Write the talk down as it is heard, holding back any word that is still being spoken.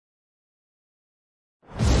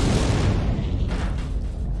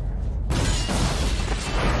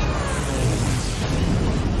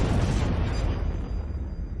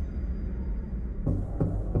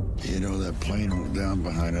that plane went down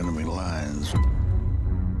behind enemy lines.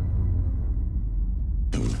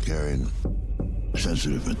 It was carrying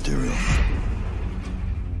sensitive material.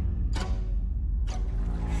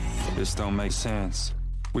 This don't make sense.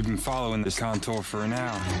 We've been following this contour for an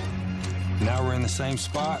hour. Now we're in the same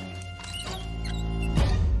spot?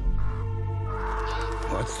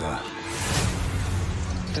 What the?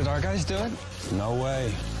 Did our guys do it? No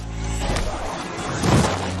way.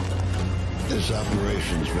 This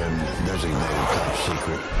operation's been designated top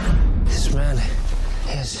secret. This man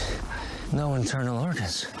has no internal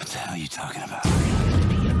organs. What the hell are you talking about?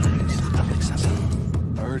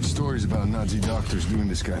 I heard stories about Nazi doctors doing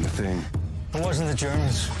this kind of thing. It wasn't the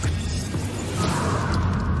Germans.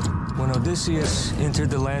 When Odysseus entered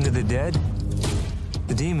the land of the dead,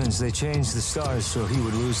 the demons, they changed the stars so he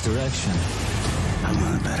would lose direction. I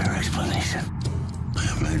want a better explanation.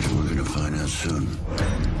 I imagine we're gonna find out soon.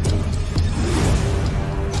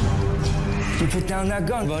 You put down that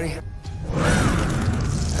gun, buddy. And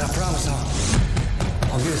I promise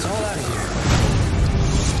I'll get us all out of here.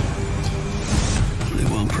 Only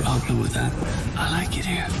one problem with that. I like it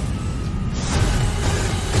here.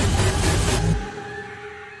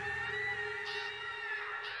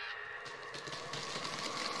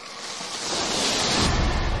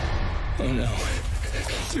 Oh no.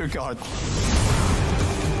 Dear God.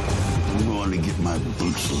 I'm going to get my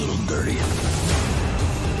boots a little dirty.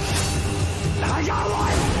 I got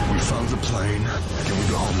one! We found the plane. Can we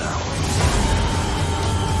go home now?